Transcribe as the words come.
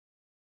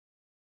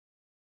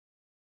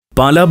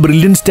Pala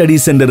brilliant study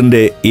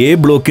സെന്ററിന്റെ A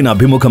ബ്ലോക്കിന്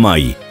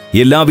അഭിമുഖമായി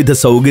എല്ലാവിധ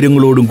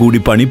സൗകര്യങ്ങളോടും കൂടി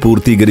പണി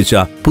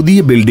പൂർത്തീകരിച്ച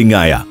പുതിയ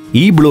ബിൽഡിംഗായ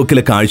ഈ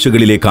ബ്ലോക്കിലെ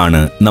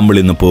കാഴ്ചകളിലേക്കാണ് നമ്മൾ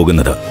ഇന്ന്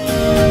പോകുന്നത്.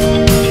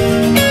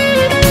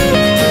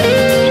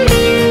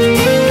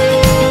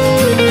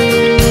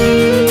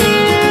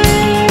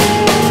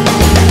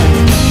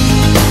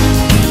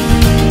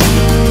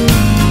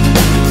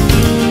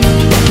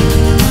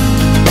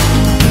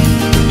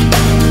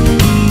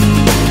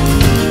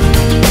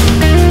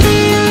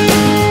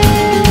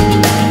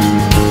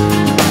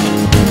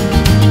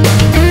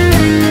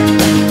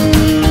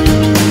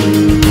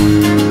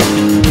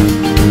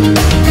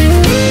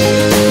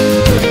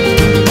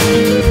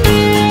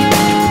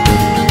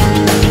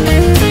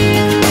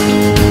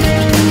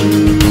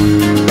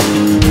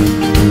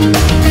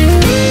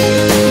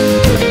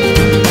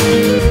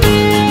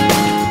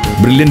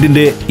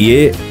 ബ്രില്യന്റിന്റെ എ,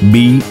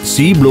 ബി,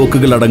 സി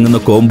ബ്ലോക്കുകൾ അടങ്ങുന്ന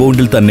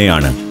കോമ്പൗണ്ടിൽ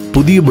തന്നെയാണ്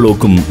പുതിയ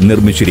ബ്ലോക്കും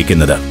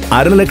നിർമ്മിച്ചിരിക്കുന്നത്.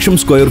 1,50,000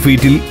 സ്ക്വയർ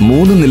ഫീറ്റിൽ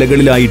 3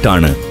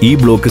 നിലകളിലായിട്ടാണ് ഈ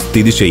ബ്ലോക്ക്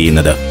സ്ഥിതി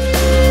ചെയ്യുന്നത്.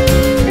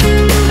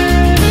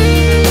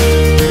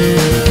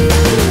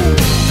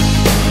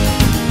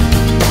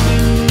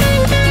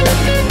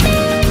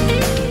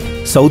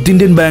 സൗത്ത്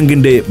ഇന്ത്യൻ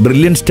ബാങ്കിന്റെ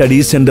ബ്രില്യൻ സ്റ്റഡി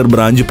സെന്റർ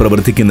ബ്രാഞ്ച്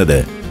പ്രവർത്തിക്കുന്നത്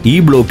ഈ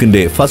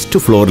ബ്ലോക്കിന്റെ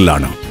ഫസ്റ്റ്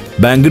ഫ്ലോറിലാണ്.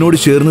 ബാങ്കിനോട്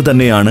ചേർന്ന്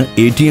തന്നെയാണ്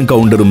ATM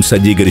കൗണ്ടറും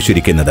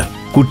സജ്ജീകരിച്ചിരിക്കുന്നത്.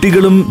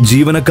 കുട്ടികളും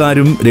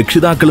ജീവനക്കാരും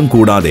രക്ഷിതാക്കളും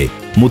കൂടാതെ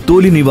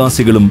മുത്തോലി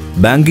നിവാസികളും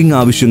ബാങ്കിംഗ്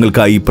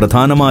ആവശ്യങ്ങൾക്കായി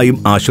പ്രധാനമായും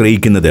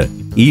ആശ്രയിക്കുന്നത്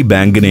ഈ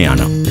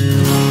ബാങ്കിനെയാണ്.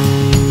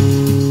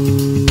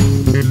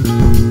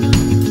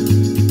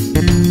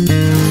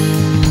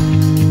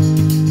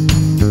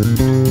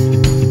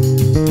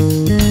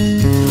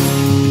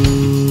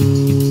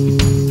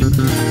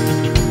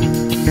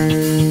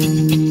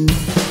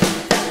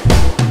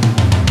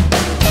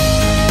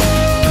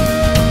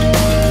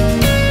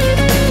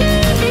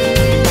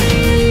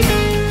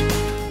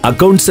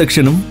 അക്കൗണ്ട്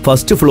സെക്ഷനും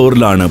ഫസ്റ്റ്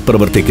ഫ്ലോറിലാണ്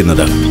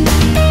പ്രവർത്തിക്കുന്നത്.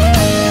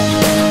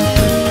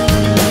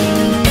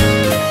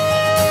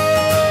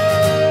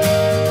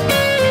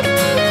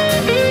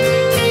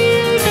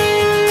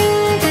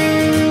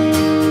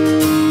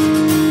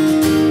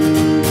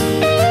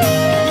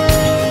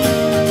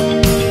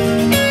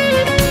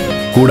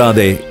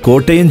 കൂടാതെ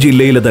കോട്ടയം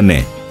ജില്ലയിലെ തന്നെ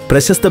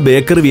പ്രശസ്ത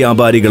ബേക്കറി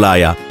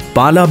വ്യാപാരികളായ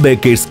പാലാ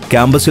ബേക്കേഴ്സ്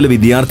ക്യാമ്പസിലെ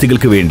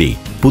വിദ്യാർത്ഥികൾക്ക് വേണ്ടി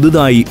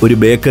പുതുതായി ഒരു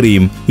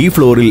ബേക്കറിയും ഈ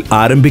ഫ്ലോറിൽ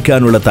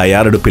ആരംഭിക്കാനുള്ള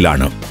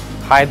തയ്യാറെടുപ്പിലാണ്.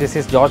 Hi, this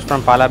is George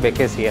from Pala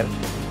Bakers here.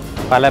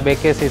 Pala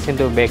Bakers is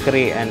into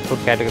bakery and food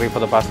category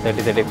for the past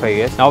 30-35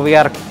 years. Now we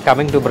are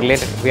coming to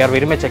Brilliant. We are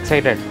very much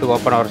excited to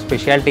open our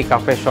specialty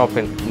cafe shop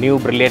in new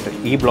Brilliant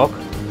E block.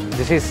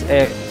 This is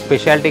a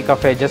specialty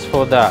cafe just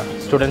for the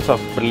students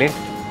of Brilliant.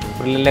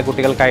 Brilliant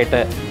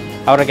കുട്ടികൾക്കായിട്ട്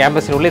അവരുടെ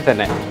ക്യാമ്പസിനുള്ളിൽ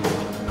തന്നെ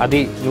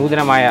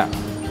അതിനൂതനമായ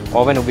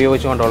oven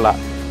ഉപയോഗിച്ചുകൊണ്ടുള്ള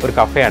ഒരു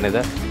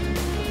കഫേയാണിത്.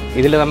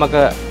 ഇതിൽ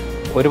നമുക്ക്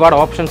ഒരുപാട്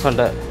options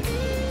ഉണ്ട്.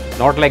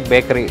 Not like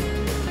bakery,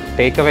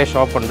 take away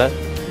shop ഉണ്ട്.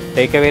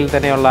 Take അവേയിൽ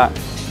തന്നെയുള്ള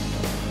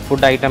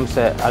food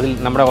items അതിൽ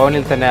നമ്മുടെ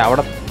ഓവനിൽ തന്നെ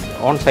അവിടെ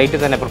ഓൺ സൈറ്റിൽ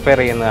തന്നെ പ്രിപ്പയർ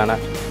ചെയ്യുന്നതാണ്.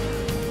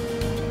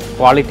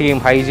 ക്വാളിറ്റിയും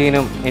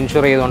ഹൈജീനും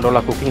എൻഷുർ ചെയ്തുകൊണ്ടുള്ള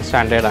കുക്കിംഗ്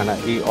സ്റ്റാൻഡേർഡാണ്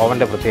ഈ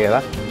ഓവൻ്റെ പ്രത്യേകത.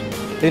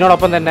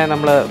 ഇതിനോടൊപ്പം തന്നെ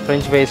നമ്മൾ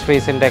ഫ്രഞ്ച്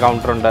പേസ്ട്രീസിൻ്റെ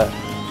കൗണ്ടറുണ്ട്,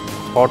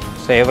 ഹോട്ട്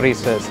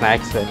സേവറീസ്,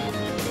 സ്നാക്സ്,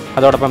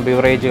 അതോടൊപ്പം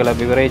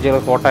ബിവറേജുകൾ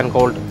ഹോട്ട് ആൻഡ്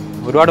കോൾഡ്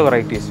ഒരുപാട്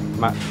വെറൈറ്റീസ്,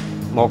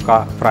 മോക്ക,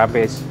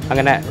 ഫ്രാപ്പേസ്,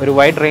 അങ്ങനെ ഒരു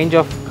വൈഡ് റേഞ്ച്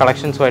ഓഫ്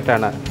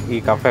കളക്ഷൻസുമായിട്ടാണ് ഈ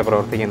കഫേ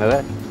പ്രവർത്തിക്കുന്നത്.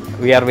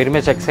 We are very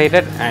much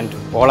excited and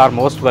all are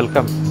most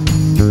welcome.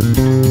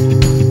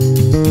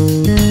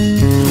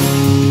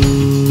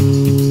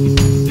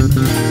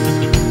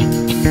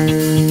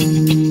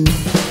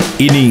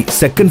 ഇനി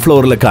സെക്കൻഡ്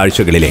ഫ്ലോറിലെ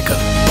കാഴ്ചകളിലേക്ക്.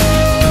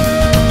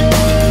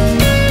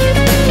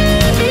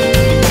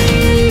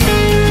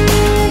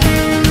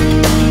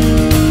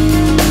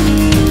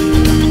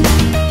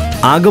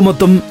 ആകെ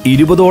മൊത്തം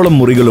 20ഓളം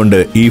മുറികളുണ്ട്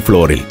ഈ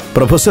ഫ്ലോറിൽ.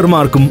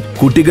 പ്രൊഫസർമാർക്കും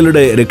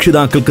കുട്ടികളുടെ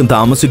രക്ഷിതാക്കൾക്കും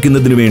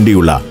താമസിക്കുന്നതിനു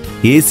വേണ്ടിയുള്ള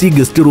AC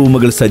ഗസ്റ്റ്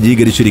റൂമുകൾ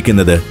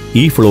സജ്ജീകരിച്ചിരിക്കുന്നത്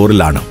ഈ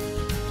ഫ്ലോറിലാണ്.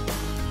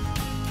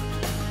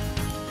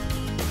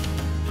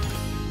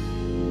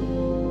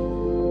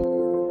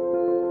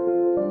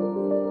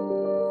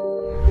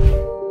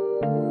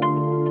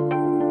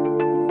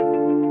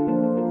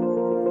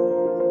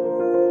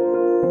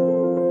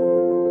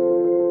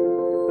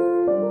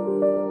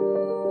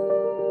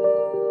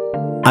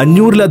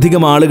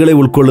 അഞ്ഞൂറിലധികം ആളുകളെ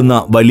ഉൾക്കൊള്ളുന്ന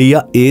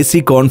വലിയ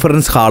AC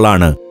കോൺഫറൻസ്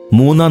ഹാളാണ്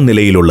 3-ാം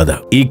നിലയിലുള്ളത്.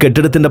 ഈ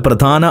കെട്ടിടത്തിന്റെ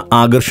പ്രധാന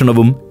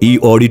ആകർഷണവും ഈ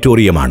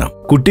ഓഡിറ്റോറിയമാണ്.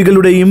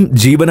 കുട്ടികളുടെയും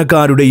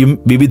ജീവനക്കാരുടെയും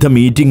വിവിധ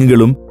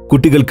മീറ്റിംഗുകളും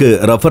കുട്ടികൾക്ക്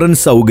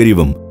റഫറൻസ്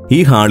സൗകര്യവും ഈ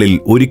ഹാളിൽ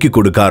ഒരുക്കി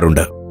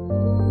കൊടുക്കാറുണ്ട്.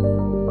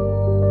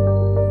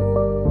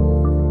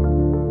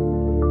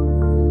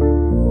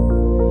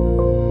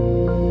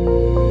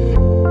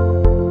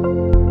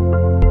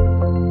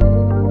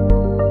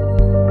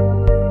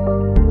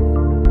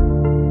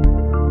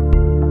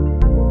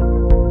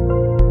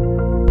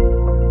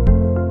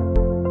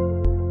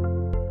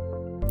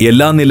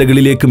 എല്ലാ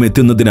നിലകളിലേക്കും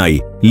എത്തുന്നതിനായി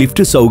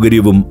ലിഫ്റ്റ്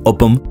സൗകര്യവും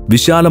ഒപ്പം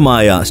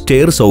വിശാലമായ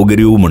സ്റ്റെയർ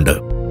സൗകര്യവുമുണ്ട്.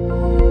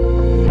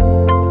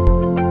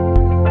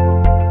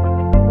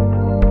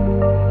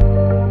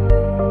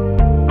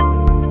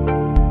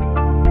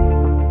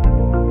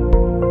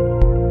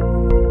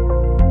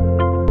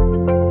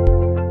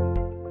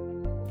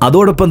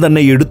 അതോടൊപ്പം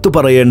തന്നെ എടുത്തു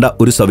പറയേണ്ട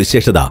ഒരു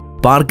സവിശേഷത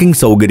പാർക്കിംഗ്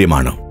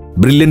സൗകര്യമാണ്.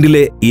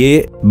 ബ്രില്യന്റിലെ എ,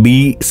 ബി,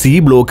 സി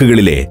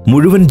ബ്ലോക്കുകളിലെ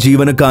മുഴുവൻ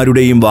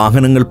ജീവനക്കാരുടെയും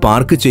വാഹനങ്ങൾ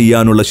പാർക്ക്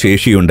ചെയ്യാനുള്ള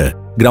ശേഷിയുണ്ട്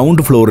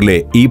ഗ്രൗണ്ട് ഫ്ലോറിലെ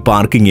ഈ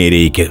പാർക്കിംഗ്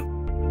ഏരിയയ്ക്ക്.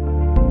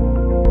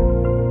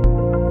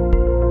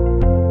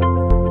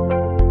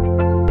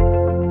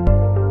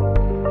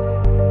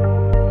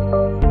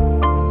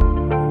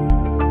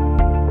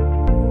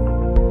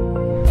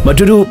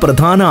 മറ്റൊരു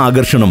പ്രധാന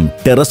ആകർഷണം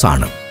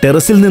ടെറസാണ്.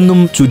 ടെറസിൽ നിന്നും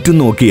ചുറ്റും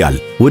നോക്കിയാൽ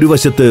ഒരു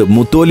വശത്ത്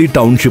മുത്തോലി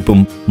ടൗൺഷിപ്പും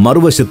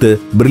മറുവശത്ത്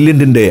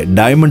ബ്രില്യന്റിന്റെ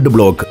diamond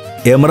block,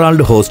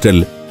 emerald hostel,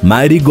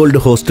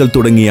 marigold hostel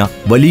തുടങ്ങിയ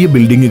വലിയ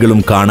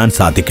ബിൽഡിംഗുകളും കാണാൻ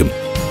സാധിക്കും.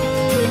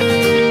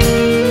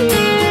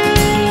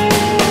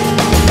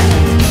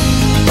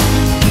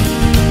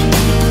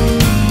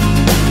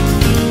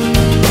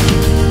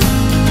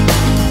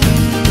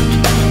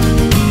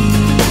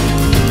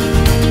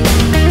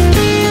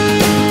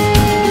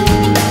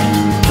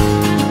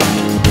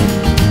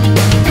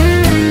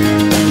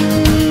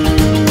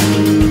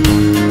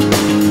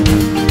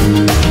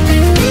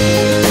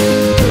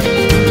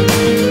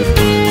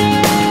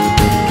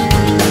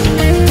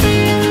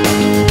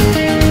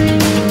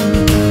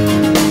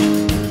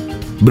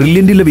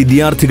 ബ്രില്യന്റിലെ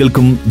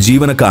വിദ്യാർത്ഥികൾക്കും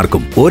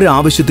ജീവനക്കാർക്കും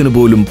ഒരാവശ്യത്തിനു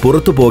പോലും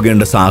പുറത്തു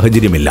പോകേണ്ട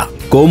സാഹചര്യമില്ല.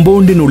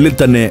 കോമ്പൗണ്ടിനുള്ളിൽ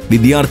തന്നെ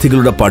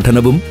വിദ്യാർത്ഥികളുടെ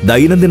പഠനവും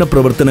ദൈനംദിന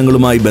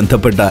പ്രവർത്തനങ്ങളുമായി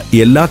ബന്ധപ്പെട്ട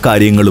എല്ലാ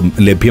കാര്യങ്ങളും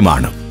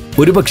ലഭ്യമാണ്.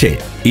 ഒരുപക്ഷെ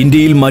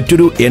ഇന്ത്യയിൽ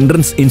മറ്റൊരു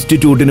എൻട്രൻസ്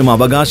ഇൻസ്റ്റിറ്റ്യൂട്ടിനും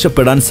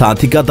അവകാശപ്പെടാൻ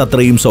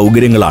സാധിക്കാത്തത്രയും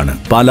സൗകര്യങ്ങളാണ്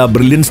പാലാ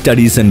ബ്രില്യന്റ്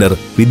സ്റ്റഡി സെന്റർ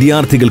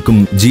വിദ്യാർത്ഥികൾക്കും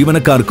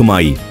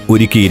ജീവനക്കാർക്കുമായി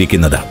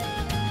ഒരുക്കിയിരിക്കുന്നത്.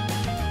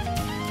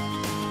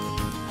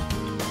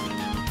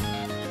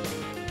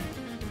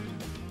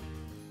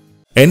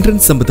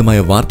 എൻട്രൻസ് സംബന്ധമായ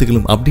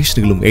വാർത്തകളും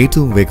അപ്ഡേഷനുകളും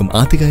ഏറ്റവും വേഗം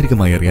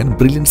ആധികാരികമായി അറിയാൻ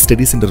brilliant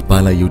study centre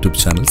Pala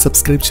YouTube channel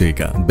subscribe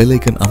ചെയ്യുക, ബെൽ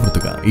ഐക്കൺ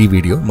അമർത്തുക. ഈ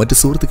വീഡിയോ മറ്റു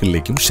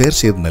സുഹൃത്തുക്കളിലേക്കും ഷെയർ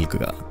ചെയ്ത്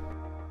നൽകുക.